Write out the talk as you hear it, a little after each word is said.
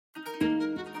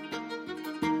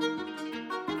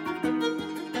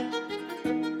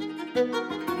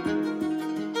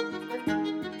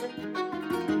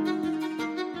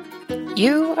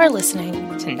You are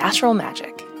listening to Natural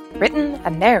Magic, written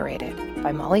and narrated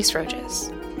by Molly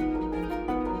Sroges.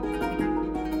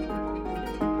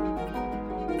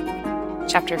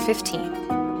 Chapter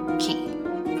 15, Key.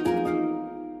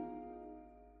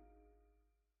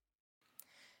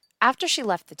 After she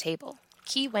left the table,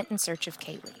 Key went in search of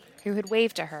Kaylee, who had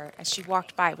waved to her as she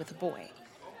walked by with a boy.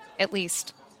 At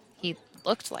least, he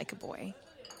looked like a boy.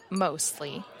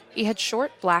 Mostly. He had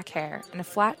short black hair and a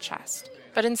flat chest,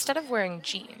 but instead of wearing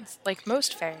jeans, like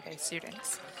most Faraday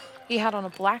students, he had on a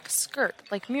black skirt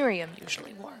like Miriam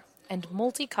usually wore, and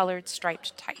multicolored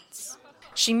striped tights.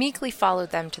 She meekly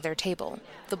followed them to their table.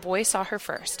 The boy saw her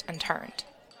first and turned.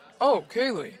 "Oh,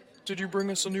 Kaylee, did you bring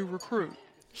us a new recruit?"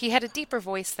 He had a deeper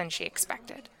voice than she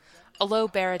expected, a low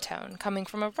baritone coming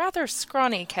from a rather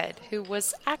scrawny kid who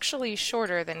was actually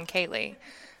shorter than Kaylee.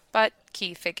 But,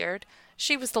 Key figured,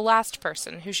 she was the last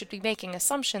person who should be making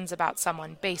assumptions about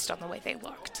someone based on the way they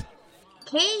looked.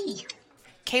 Key!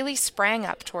 Kaylee sprang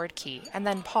up toward Key and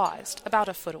then paused, about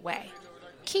a foot away.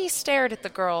 Key stared at the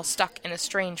girl stuck in a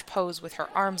strange pose with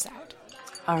her arms out.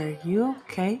 Are you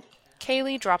okay?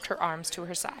 Kaylee dropped her arms to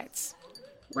her sides.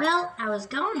 Well, I was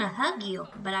going to hug you,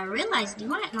 but I realized you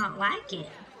might not like it.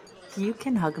 You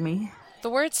can hug me. The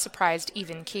words surprised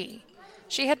even Key.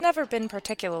 She had never been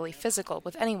particularly physical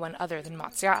with anyone other than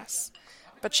Matsias,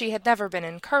 but she had never been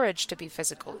encouraged to be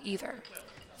physical either.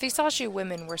 Thesauci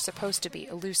women were supposed to be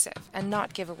elusive and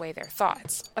not give away their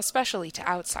thoughts, especially to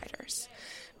outsiders.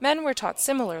 Men were taught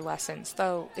similar lessons,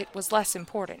 though it was less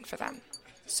important for them.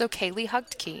 So Kaylee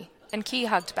hugged Key, and Key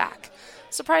hugged back,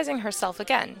 surprising herself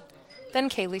again. Then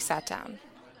Kaylee sat down.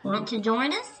 Want to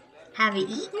join us? Have you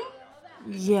eaten?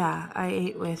 Yeah, I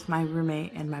ate with my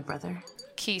roommate and my brother.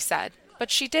 Key said, but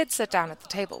she did sit down at the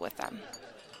table with them.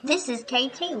 This is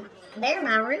K2. They're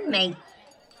my roommate.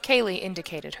 Kaylee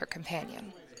indicated her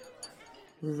companion.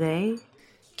 They?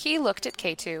 Key looked at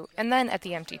K2 and then at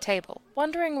the empty table,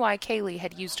 wondering why Kaylee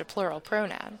had used a plural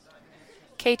pronoun.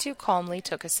 K2 calmly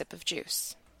took a sip of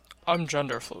juice. "I'm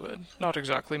gender fluid, not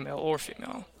exactly male or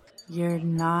female." You're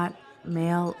not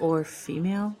male or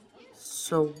female?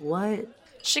 So what?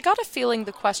 She got a feeling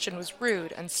the question was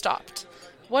rude and stopped,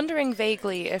 wondering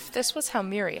vaguely if this was how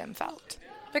Miriam felt.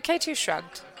 But K2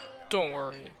 shrugged. "Don't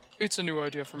worry, it's a new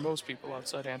idea for most people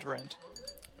outside Antarent.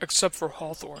 Except for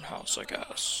Hawthorne House, I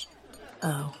guess."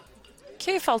 Oh.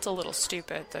 Kay felt a little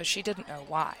stupid, though she didn't know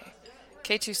why.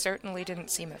 K2 certainly didn't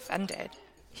seem offended.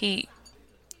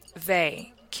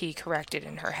 They, Key corrected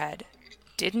in her head,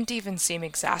 didn't even seem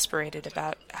exasperated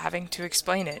about having to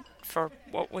explain it for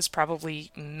what was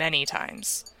probably many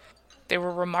times. They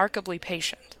were remarkably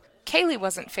patient. Kaylee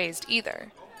wasn't fazed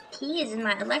either. Key is in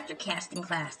my electrocasting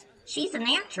class. She's a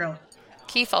natural.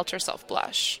 Key felt herself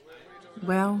blush.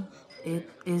 Well, it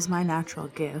is my natural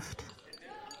gift.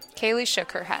 Kaylee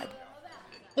shook her head.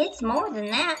 It's more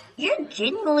than that. You're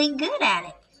genuinely good at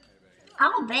it.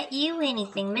 I'll bet you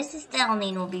anything Mrs.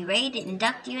 Thelnine will be ready to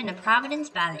induct you into Providence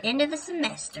by the end of the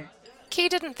semester. Key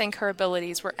didn't think her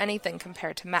abilities were anything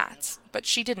compared to Matt's, but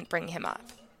she didn't bring him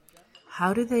up.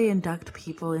 How do they induct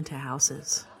people into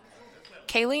houses?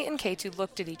 Kaylee and K2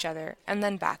 looked at each other and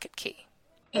then back at Key.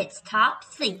 It's top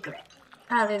secret.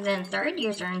 Other than third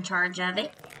years are in charge of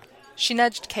it. She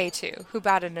nudged K2, who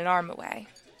batted an arm away.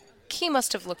 Key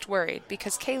must have looked worried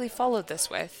because Kaylee followed this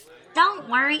with, Don't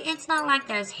worry, it's not like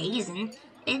there's hazing.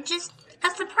 It's just a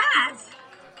surprise.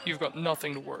 "You've got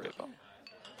nothing to worry about.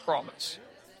 Promise."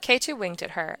 K2 winked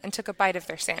at her and took a bite of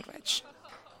their sandwich.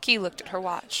 Key looked at her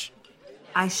watch.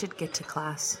 I should get to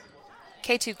class.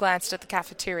 K2 glanced at the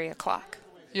cafeteria clock.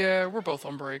 "Yeah, we're both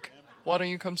on break. Why don't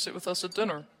you come sit with us at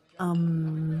dinner?"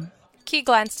 Key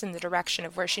glanced in the direction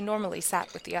of where she normally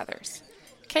sat with the others.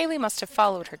 Kaylee must have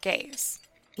followed her gaze.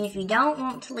 If you don't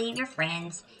want to leave your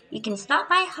friends, you can stop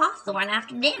by Hawthorne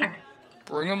after dinner.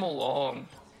 "Bring 'em along.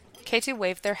 K2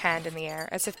 waved their hand in the air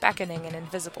as if beckoning an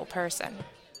invisible person.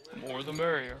 More the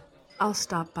merrier." I'll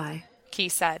stop by. Key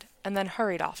said, and then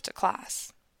hurried off to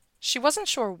class. She wasn't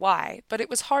sure why, but it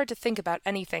was hard to think about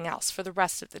anything else for the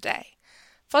rest of the day.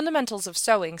 Fundamentals of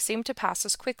sewing seemed to pass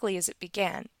as quickly as it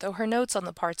began, though her notes on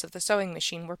the parts of the sewing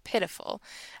machine were pitiful,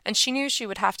 and she knew she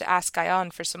would have to ask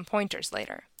Guyon for some pointers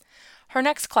later. Her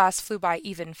next class flew by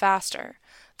even faster.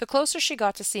 The closer she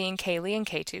got to seeing Kaylee and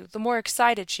K2, the more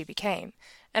excited she became,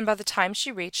 and by the time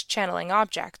she reached channeling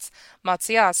objects,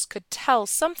 Matsias could tell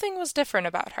something was different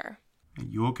about her. Are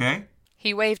you okay?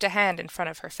 He waved a hand in front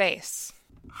of her face.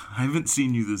 I haven't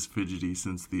seen you this fidgety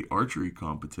since the archery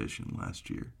competition last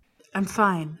year. I'm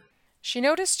fine. She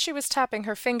noticed she was tapping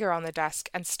her finger on the desk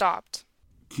and stopped.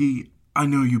 Key, I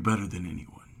know you better than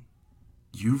anyone.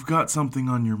 You've got something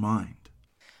on your mind.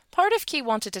 Part of Key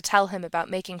wanted to tell him about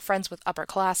making friends with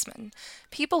upperclassmen,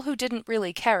 people who didn't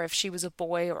really care if she was a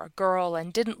boy or a girl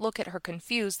and didn't look at her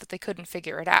confused that they couldn't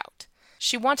figure it out.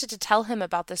 She wanted to tell him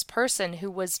about this person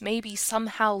who was maybe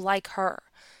somehow like her,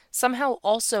 somehow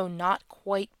also not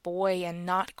quite boy and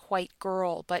not quite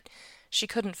girl, but she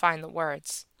couldn't find the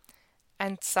words.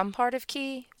 And some part of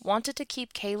Key wanted to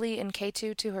keep Kaylee and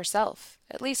K2 to herself,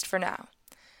 at least for now.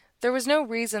 There was no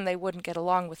reason they wouldn't get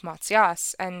along with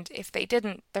Matthias, and if they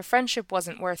didn't, their friendship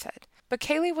wasn't worth it. But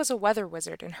Kaylee was a weather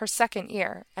wizard in her second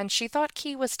year, and she thought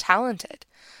Key was talented.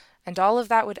 And all of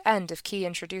that would end if Key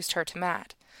introduced her to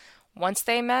Matt. Once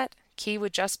they met, Key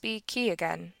would just be Key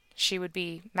again. She would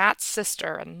be Matt's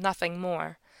sister and nothing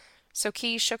more. So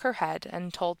Key shook her head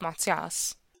and told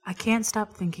Matthias. I can't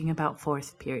stop thinking about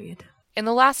fourth period. In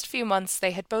the last few months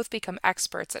they had both become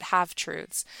experts at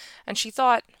half-truths, and she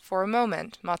thought, for a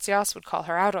moment, Matthias would call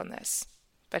her out on this.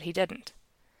 But he didn't.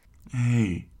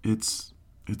 Hey, it's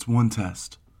one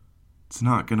test. It's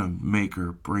not gonna make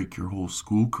or break your whole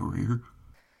school career.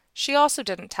 She also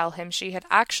didn't tell him she had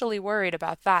actually worried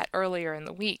about that earlier in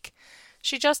the week.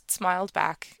 She just smiled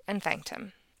back and thanked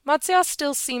him. Matthias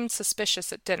still seemed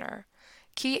suspicious at dinner.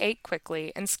 Key ate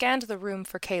quickly and scanned the room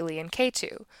for Kaylee and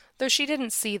K2, though she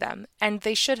didn't see them, and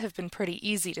they should have been pretty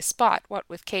easy to spot, what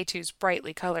with K2's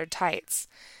brightly colored tights.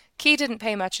 Key didn't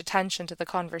pay much attention to the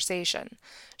conversation.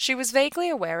 She was vaguely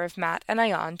aware of Matt and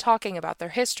Ayan talking about their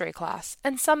history class,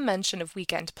 and some mention of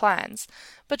weekend plans,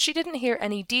 but she didn't hear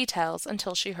any details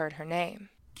until she heard her name.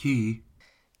 Key.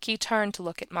 Key turned to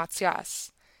look at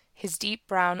Matthias. His deep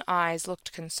brown eyes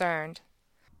looked concerned.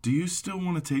 Do you still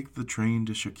want to take the train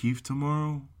to Shakif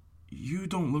tomorrow? You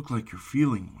don't look like you're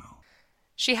feeling well.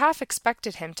 She half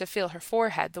expected him to feel her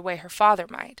forehead the way her father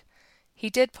might. He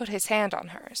did put his hand on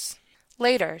hers.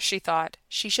 Later, she thought,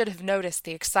 she should have noticed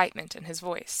the excitement in his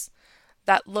voice,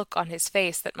 that look on his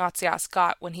face that Matthias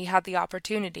got when he had the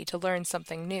opportunity to learn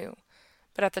something new.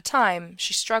 But at the time,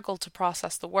 she struggled to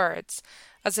process the words,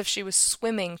 as if she was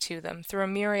swimming to them through a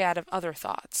myriad of other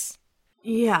thoughts.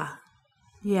 Yeah,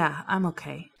 I'm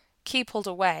okay. Key pulled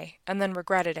away, and then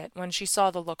regretted it when she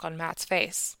saw the look on Matt's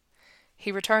face.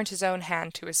 He returned his own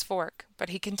hand to his fork, but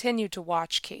he continued to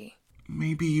watch Key.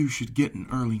 Maybe you should get an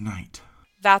early night.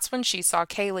 That's when she saw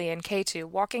Kaylee and K2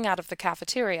 walking out of the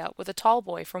cafeteria with a tall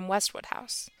boy from Westwood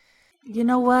House. You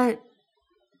know what?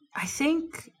 I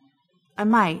think I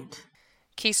might.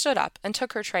 Key stood up and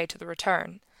took her tray to the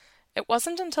return. It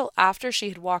wasn't until after she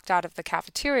had walked out of the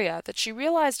cafeteria that she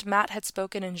realized Matt had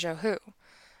spoken in Jehu.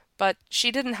 But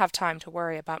she didn't have time to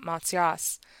worry about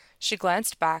Matthias. She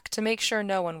glanced back to make sure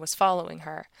no one was following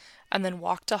her, and then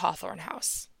walked to Hawthorne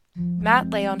House. Matt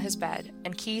lay on his bed,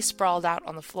 and Key sprawled out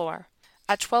on the floor.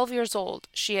 At 12 years old,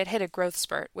 she had hit a growth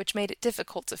spurt, which made it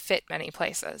difficult to fit many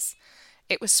places.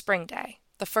 It was spring day,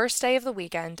 the first day of the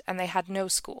weekend, and they had no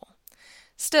school.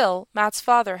 Still, Matt's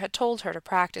father had told her to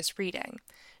practice reading.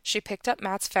 She picked up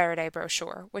Matt's Faraday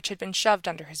brochure, which had been shoved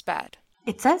under his bed.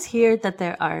 It says here that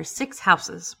there are 6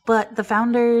 houses, but the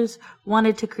founders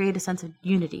wanted to create a sense of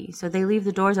unity, so they leave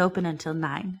the doors open until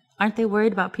 9. Aren't they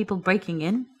worried about people breaking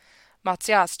in?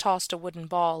 Matthias tossed a wooden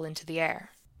ball into the air.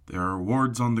 There are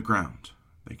wards on the ground.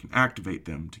 They can activate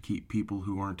them to keep people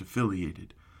who aren't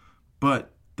affiliated,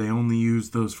 but they only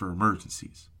use those for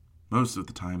emergencies. Most of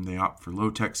the time they opt for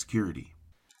low-tech security.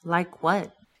 Like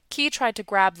what? Key tried to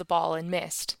grab the ball and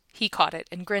missed. He caught it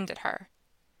and grinned at her.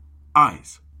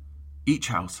 Eyes. Each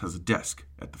house has a desk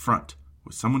at the front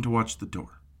with someone to watch the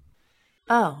door.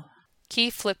 Oh. Key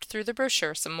flipped through the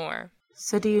brochure some more.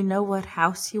 So do you know what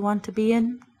house you want to be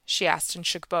in? She asked in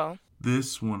Shugbo.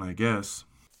 This one, I guess.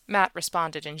 Matt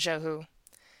responded in Jehu.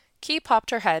 Key popped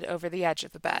her head over the edge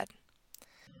of the bed.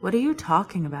 What are you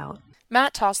talking about?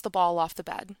 Matt tossed the ball off the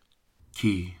bed.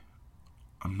 Key,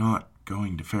 I'm not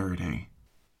going to Faraday.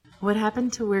 What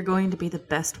happened to we're going to be the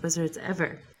best wizards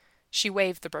ever? She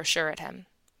waved the brochure at him.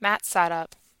 Matt sat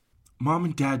up. Mom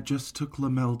and Dad just took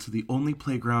Lamel to the only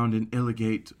playground in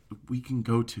Illigate we can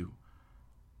go to.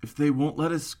 If they won't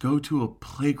let us go to a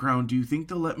playground, do you think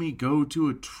they'll let me go to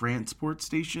a transport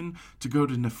station to go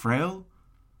to Nefrail?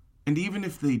 And even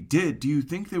if they did, do you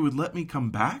think they would let me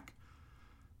come back?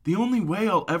 The only way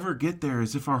I'll ever get there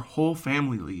is if our whole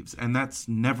family leaves, and that's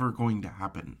never going to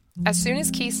happen. As soon as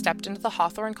Key stepped into the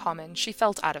Hawthorne Common, she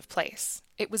felt out of place.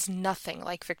 It was nothing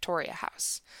like Victoria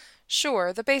House.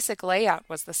 Sure, the basic layout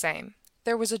was the same.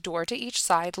 There was a door to each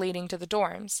side leading to the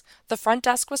dorms. The front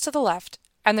desk was to the left,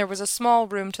 and there was a small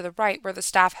room to the right where the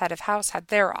staff head of house had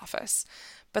their office.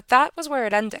 But that was where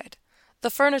it ended. The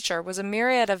furniture was a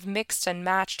myriad of mixed and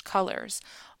matched colors.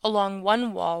 Along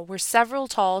one wall were several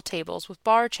tall tables with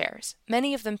bar chairs,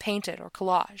 many of them painted or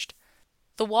collaged.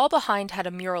 The wall behind had a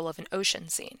mural of an ocean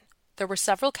scene. There were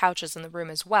several couches in the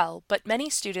room as well, but many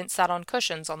students sat on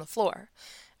cushions on the floor.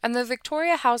 And the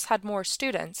Victoria House had more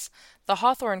students. The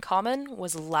Hawthorne Common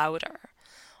was louder.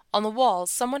 On the walls,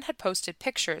 someone had posted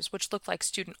pictures which looked like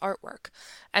student artwork,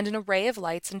 and an array of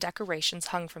lights and decorations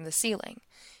hung from the ceiling.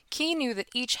 Key knew that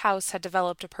each house had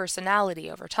developed a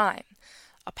personality over time.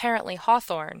 Apparently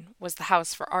Hawthorne was the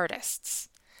house for artists.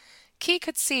 Key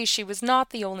could see she was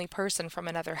not the only person from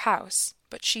another house,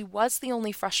 but she was the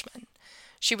only freshman.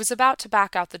 She was about to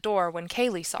back out the door when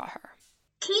Kaylee saw her.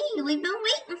 Key, we've been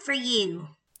waiting for you.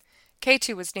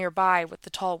 K2 was nearby with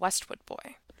the tall Westwood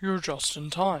boy. You're just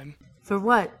in time. For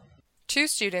what? 2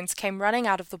 students came running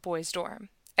out of the boys' dorm.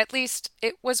 At least,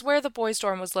 it was where the boys'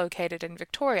 dorm was located in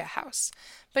Victoria House,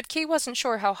 but Key wasn't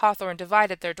sure how Hawthorne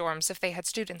divided their dorms if they had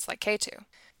students like K2.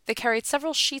 They carried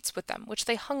several sheets with them, which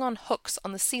they hung on hooks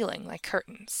on the ceiling like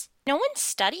curtains. No one's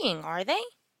studying, are they?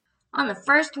 On the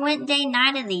first Wednesday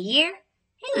night of the year,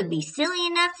 who would be silly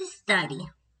enough to study?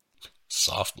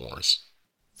 Sophomores.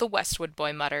 The Westwood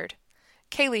boy muttered.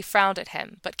 Kaylee frowned at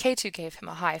him, but K2 gave him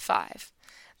a high five.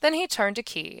 Then he turned to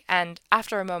Key and,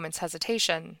 after a moment's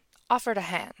hesitation, offered a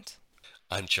hand.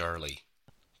 I'm Charlie.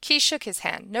 Key shook his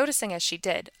hand, noticing as she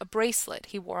did a bracelet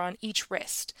he wore on each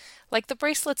wrist, like the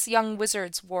bracelets young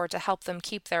wizards wore to help them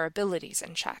keep their abilities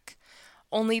in check.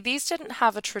 Only these didn't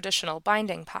have a traditional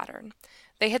binding pattern.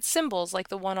 They had symbols like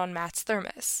the one on Matt's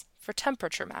thermos, for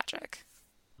temperature magic.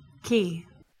 Key.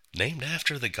 Named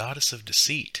after the goddess of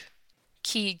deceit.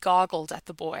 Key goggled at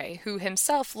the boy, who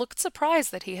himself looked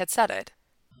surprised that he had said it.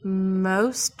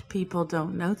 Most people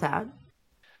don't know that.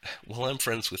 Well, I'm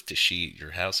friends with Tashit,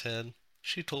 your househead.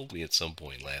 She told me at some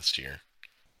point last year.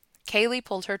 Kaylee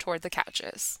pulled her toward the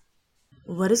couches.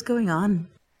 What is going on?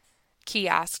 Key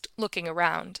asked, looking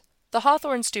around. The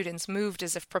Hawthorne students moved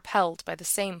as if propelled by the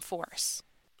same force.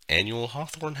 Annual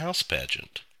Hawthorne House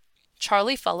pageant.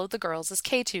 Charlie followed the girls as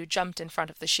K2 jumped in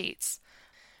front of the sheets.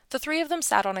 The 3 of them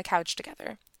sat on a couch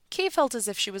together. Key felt as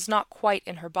if she was not quite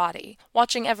in her body,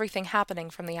 watching everything happening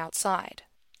from the outside.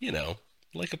 You know,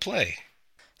 like a play.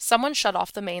 Someone shut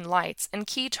off the main lights, and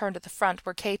Key turned to the front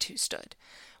where K2 stood.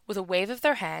 With a wave of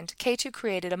their hand, K2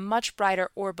 created a much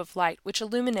brighter orb of light which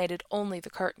illuminated only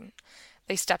the curtain.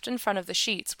 They stepped in front of the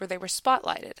sheets where they were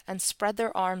spotlighted and spread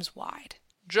their arms wide.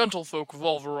 Gentlefolk of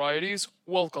all varieties,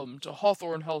 welcome to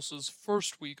Hawthorne House's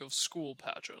first week of school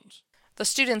pageant. The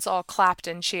students all clapped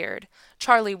and cheered.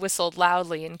 Charlie whistled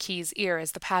loudly in Key's ear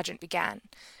as the pageant began.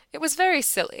 It was very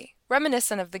silly,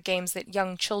 reminiscent of the games that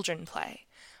young children play.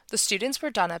 The students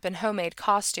were done up in homemade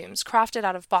costumes crafted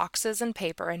out of boxes and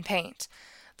paper and paint.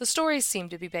 The stories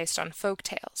seemed to be based on folk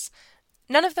tales.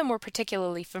 None of them were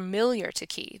particularly familiar to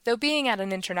Key, though being at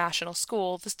an international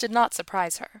school, this did not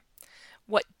surprise her.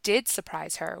 What did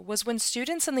surprise her was when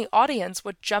students in the audience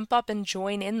would jump up and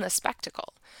join in the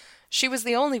spectacle. She was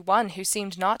the only one who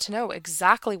seemed not to know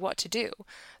exactly what to do,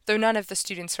 though none of the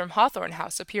students from Hawthorne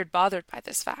House appeared bothered by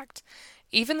this fact.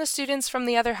 Even the students from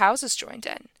the other houses joined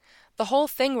in. The whole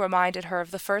thing reminded her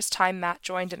of the first time Matt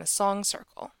joined in a song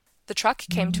circle. The truck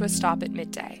came to a stop at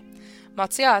midday.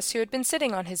 Matthias, who had been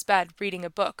sitting on his bed reading a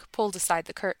book, pulled aside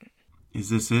the curtain. Is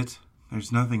this it?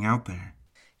 There's nothing out there.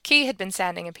 Key had been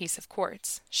sanding a piece of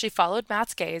quartz. She followed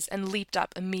Matt's gaze and leaped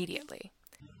up immediately.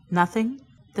 Nothing?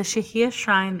 The Shahia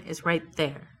shrine is right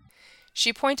there.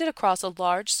 She pointed across a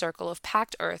large circle of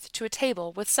packed earth to a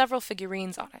table with several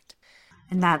figurines on it.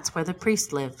 And that's where the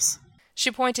priest lives. She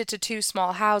pointed to 2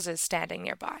 small houses standing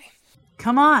nearby.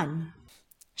 Come on!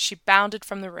 She bounded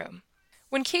from the room.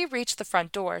 When Key reached the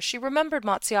front door, she remembered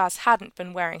Matthias hadn't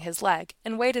been wearing his leg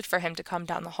and waited for him to come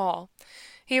down the hall.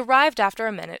 He arrived after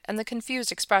a minute, and the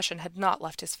confused expression had not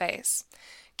left his face.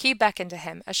 Key beckoned to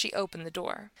him as she opened the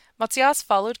door. Matthias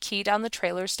followed Key down the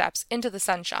trailer steps into the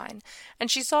sunshine, and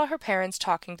she saw her parents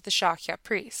talking to the Shakya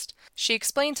priest. She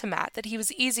explained to Matt that he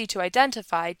was easy to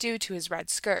identify due to his red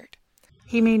skirt.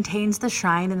 He maintains the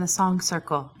shrine in the song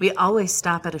circle. We always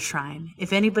stop at a shrine.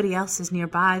 If anybody else is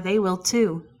nearby, they will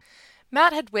too.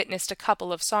 Matt had witnessed a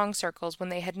couple of song circles when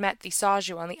they had met the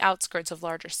Saju on the outskirts of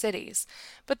larger cities,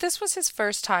 but this was his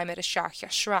first time at a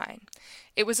Shakya shrine.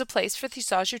 It was a place for the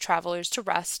Saju travelers to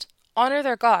rest, honor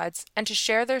their gods, and to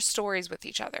share their stories with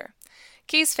each other.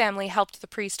 Key's family helped the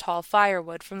priest haul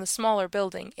firewood from the smaller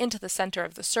building into the center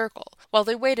of the circle, while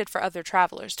they waited for other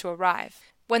travelers to arrive.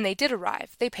 When they did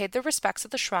arrive, they paid their respects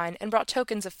at the shrine and brought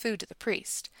tokens of food to the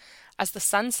priest. As the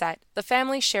sun set, the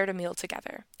family shared a meal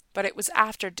together. But it was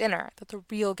after dinner that the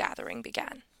real gathering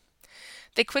began.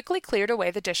 They quickly cleared away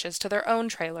the dishes to their own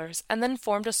trailers and then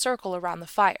formed a circle around the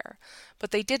fire.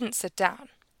 But they didn't sit down.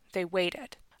 They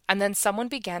waited. And then someone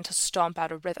began to stomp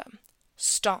out a rhythm.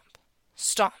 Stomp,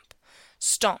 Stomp,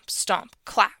 stomp, stomp,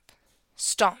 clap.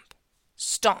 Stomp,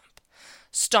 stomp,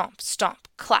 stomp, stomp,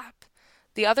 clap.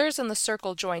 The others in the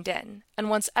circle joined in, and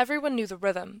once everyone knew the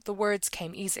rhythm, the words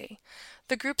came easy.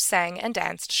 The group sang and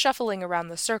danced, shuffling around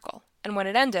the circle, and when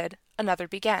it ended, another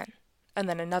began, and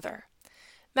then another.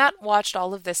 Matt watched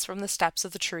all of this from the steps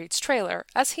of the Churits trailer,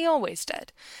 as he always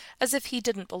did, as if he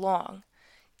didn't belong.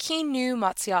 Key knew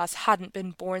Matzias hadn't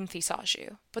been born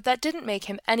Thisaju, but that didn't make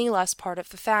him any less part of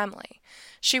the family.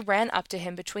 She ran up to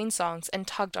him between songs and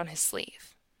tugged on his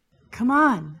sleeve. Come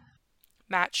on.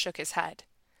 Matt shook his head.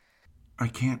 I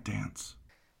can't dance.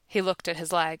 He looked at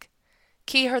his leg.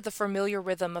 Key heard the familiar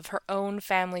rhythm of her own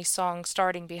family song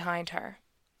starting behind her.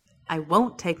 I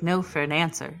won't take no for an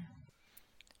answer.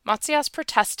 Matzias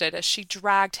protested as she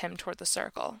dragged him toward the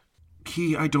circle.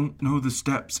 Key, I don't know the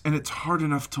steps, and it's hard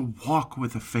enough to walk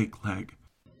with a fake leg.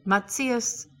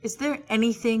 Matzias, is there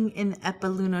anything in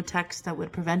Epilunotext that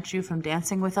would prevent you from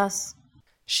dancing with us?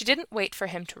 She didn't wait for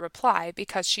him to reply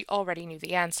because she already knew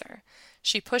the answer.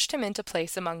 She pushed him into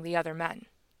place among the other men.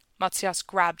 Matzias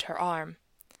grabbed her arm.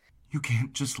 You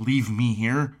can't just leave me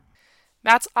here.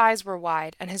 Matt's eyes were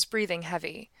wide and his breathing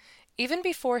heavy. Even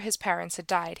before his parents had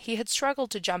died, he had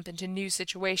struggled to jump into new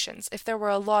situations if there were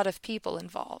a lot of people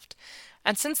involved.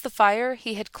 And since the fire,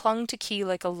 he had clung to Key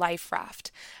like a life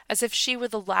raft, as if she were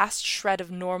the last shred of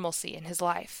normalcy in his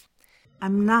life.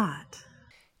 I'm not.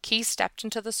 Key stepped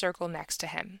into the circle next to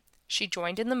him. She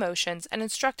joined in the motions and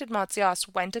instructed Matzias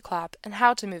when to clap and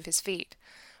how to move his feet.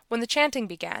 When the chanting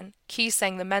began, Key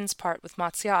sang the men's part with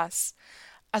Matzias.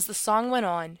 As the song went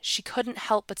on, she couldn't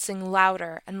help but sing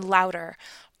louder and louder,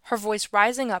 her voice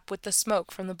rising up with the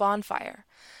smoke from the bonfire.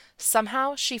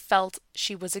 Somehow she felt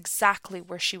she was exactly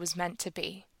where she was meant to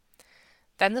be.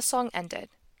 Then the song ended.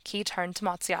 Key turned to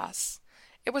Matzias.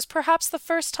 It was perhaps the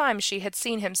first time she had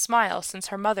seen him smile since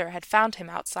her mother had found him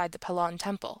outside the Pelon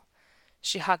temple.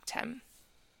 She hugged him.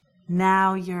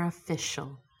 Now you're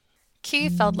official. Key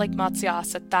felt like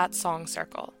Matzias at that song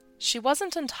circle. She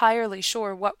wasn't entirely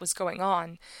sure what was going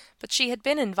on, but she had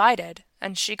been invited,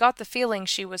 and she got the feeling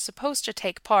she was supposed to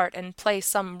take part and play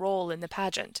some role in the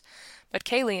pageant, but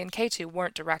Kaylee and K2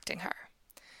 weren't directing her.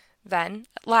 Then,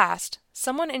 at last,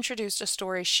 someone introduced a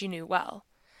story she knew well.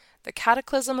 The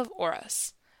Cataclysm of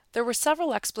Orus. There were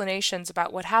several explanations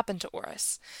about what happened to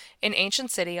Orus, an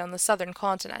ancient city on the southern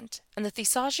continent, and the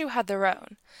Thisaju had their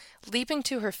own. Leaping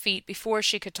to her feet before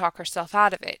she could talk herself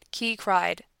out of it, Key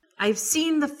cried, I've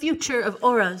seen the future of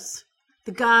Orus.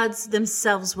 The gods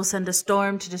themselves will send a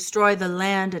storm to destroy the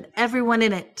land and everyone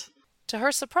in it. To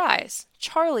her surprise,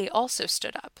 Charlie also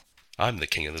stood up. I'm the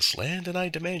king of this land, and I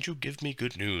demand you give me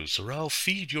good news, or I'll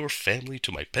feed your family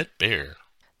to my pet bear.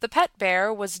 The pet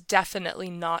bear was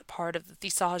definitely not part of the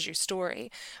Thisaju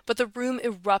story, but the room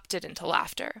erupted into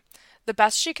laughter. The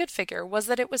best she could figure was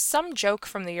that it was some joke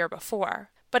from the year before,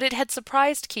 but it had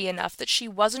surprised Key enough that she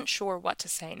wasn't sure what to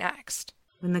say next.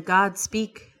 When the gods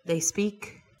speak, they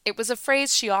speak. It was a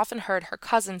phrase she often heard her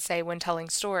cousin say when telling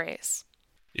stories.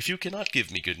 If you cannot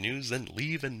give me good news, then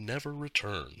leave and never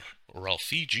return, or I'll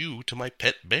feed you to my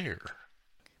pet bear.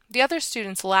 The other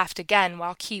students laughed again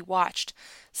while Key watched,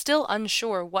 still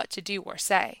unsure what to do or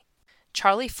say.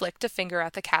 Charlie flicked a finger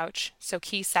at the couch, so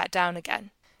Key sat down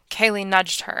again. Kaylee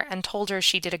nudged her and told her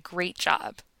she did a great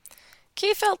job.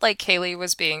 Key felt like Kaylee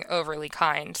was being overly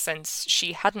kind since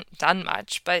she hadn't done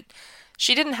much, but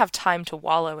she didn't have time to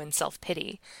wallow in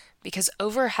self-pity, because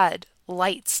overhead,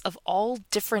 lights of all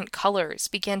different colors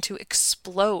began to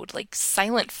explode like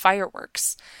silent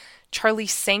fireworks. Charlie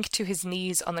sank to his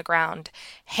knees on the ground,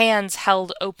 hands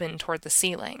held open toward the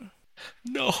ceiling.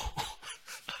 No,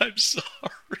 I'm sorry.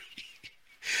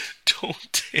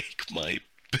 Don't take my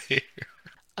bear.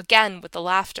 Again with the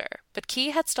laughter, but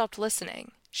Key had stopped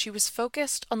listening. She was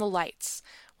focused on the lights,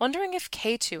 wondering if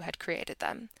K2 had created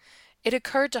them. It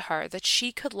occurred to her that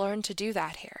she could learn to do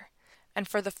that here, and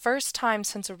for the first time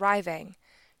since arriving,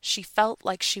 she felt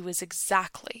like she was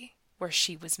exactly where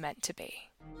she was meant to be.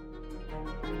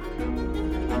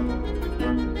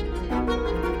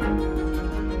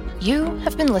 You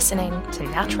have been listening to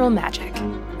Natural Magic,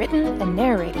 written and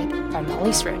narrated by Molly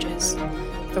Sroges.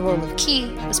 The role of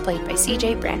Key was played by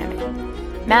CJ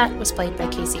Brannaman. Matt was played by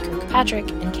Casey Kirkpatrick,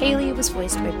 and Kaylee was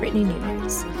voiced by Brittany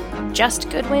Nunez.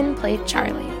 Just Goodwin played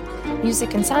Charlie.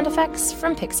 Music and sound effects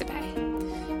from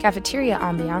Pixabay. Cafeteria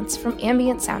ambiance from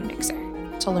Ambient Sound Mixer.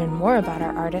 To learn more about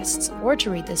our artists or to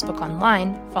read this book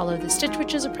online, follow The Stitch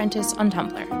Witch's Apprentice on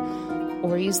Tumblr,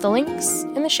 or use the links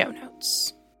in the show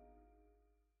notes.